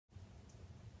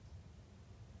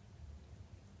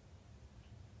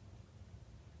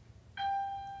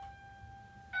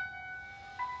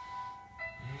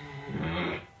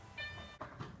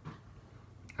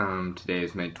Today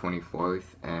is May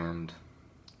 24th, and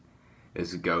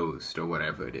this ghost, or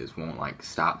whatever it is, won't, like,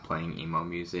 stop playing emo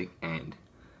music, and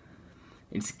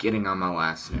it's getting on my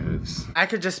last nerves. I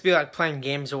could just be, like, playing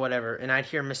games or whatever, and I'd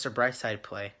hear Mr. Brightside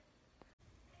play.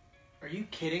 Are you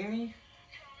kidding me?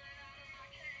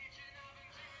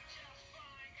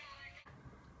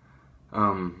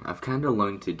 I've kind of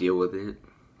learned to deal with it,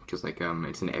 because, like,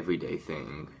 it's an everyday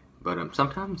thing, but,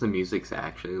 sometimes the music's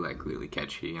actually, like, really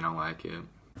catchy, and I like it.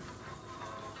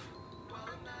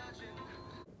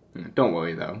 Don't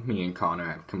worry, though. Me and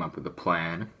Connor have come up with a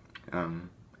plan,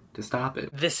 to stop it.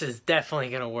 This is definitely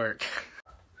gonna work.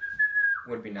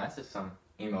 Would be nice if some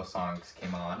emo songs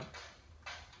came on.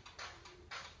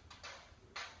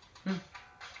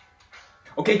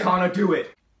 Okay, Connor, do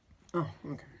it! Oh,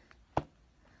 okay. I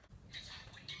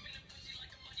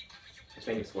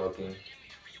think it's working.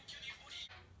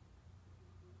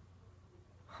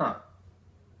 Huh.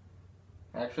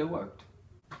 It actually worked.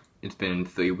 It's been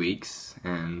 3 weeks,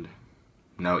 and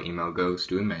no Emo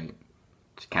Ghost Roommate.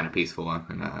 It's kind of peaceful,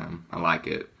 and I like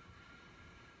it.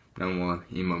 No more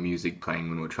emo music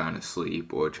playing when we're trying to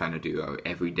sleep, or trying to do our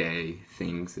everyday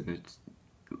things, and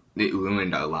it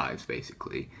ruined our lives,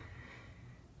 basically.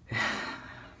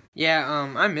 Yeah,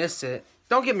 I miss it.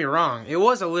 Don't get me wrong, it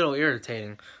was a little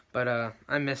irritating, but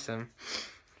I miss him.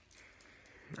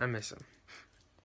 I miss him.